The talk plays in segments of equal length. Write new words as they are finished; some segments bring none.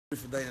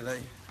Beautiful day today.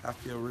 I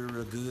feel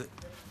real good.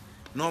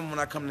 Normally when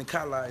I come in the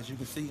car lot, as you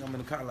can see, I'm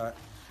in the car lot.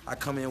 I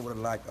come in with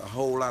like a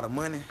whole lot of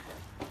money,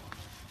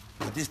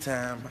 but this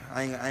time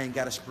I ain't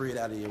got to spread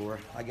out of here, bro.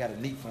 I got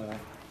a neat form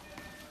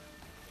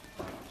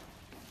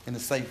in the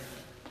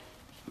safe.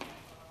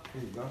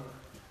 Here you go.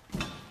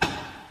 How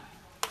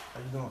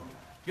you doing?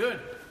 Good.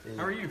 Yeah.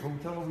 How are you? Tell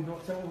me what we doing.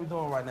 Tell me what we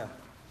doing right now.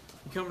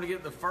 You coming to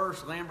get the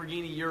first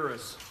Lamborghini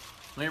Urus,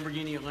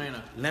 Lamborghini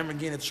Atlanta.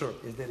 Lamborghini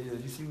truck is that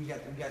it? You see, we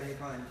got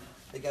everything.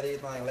 They got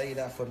everything laid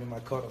out for me. My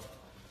cutter.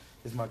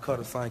 It's my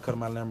cutter, sign cutter,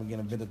 my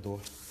Lamborghini Aventador.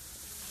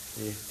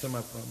 Yeah, tell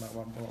my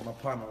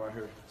partner right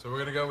here. So we're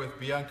gonna go with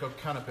Bianco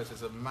Canopus.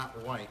 It's a matte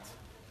white,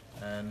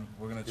 and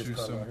we're gonna This choose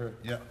color some. right here.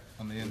 Yeah,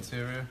 on the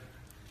interior.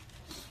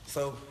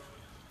 So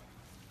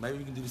maybe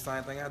you can do the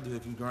same thing I do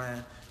if you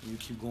grind and you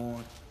keep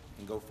going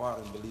and go far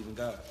and believe in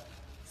God.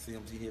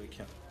 CMT Heavy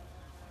Camp.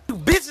 You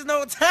bitches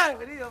know what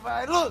time it is,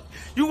 man. Look,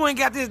 you ain't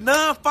got this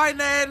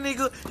non-fighting ass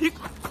nigga. You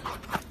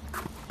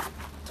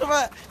come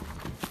on.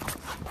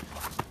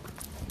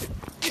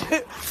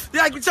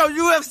 Yeah, get your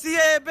UFC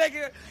ass back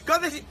here. Go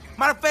this.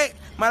 Matter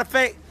of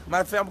fact,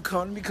 I'm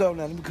coming.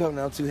 Let me come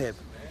now. I'm too happy.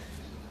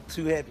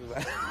 Too happy,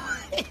 man.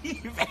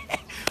 You mad?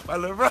 My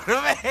little brother,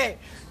 man.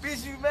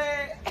 Bitch, you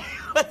mad?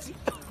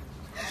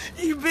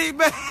 You big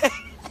man.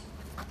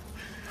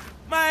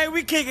 Man,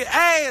 we kicking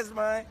ass,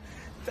 man.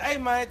 Hey,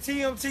 man,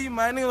 TMT,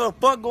 man. Nigga, what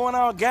the fuck going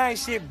on? Gang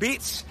shit,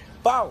 bitch.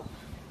 Bow.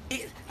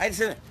 I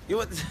said, you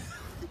what?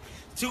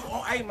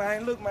 Hey,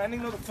 man, look, man,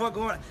 nigga know the fuck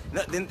going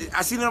on.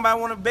 I see nobody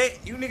want to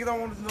bet. You niggas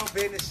don't want to do no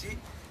betting and shit.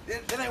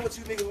 That ain't what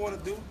you niggas want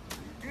to do.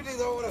 You niggas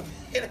don't want to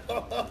bet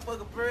on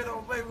motherfucking bird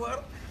on baby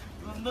water.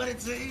 The money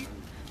team.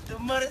 The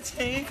money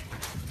team.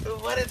 The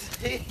money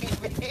team,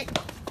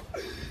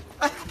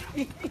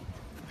 man.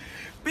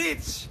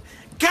 Bitch.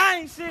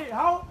 Gang shit,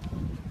 ho.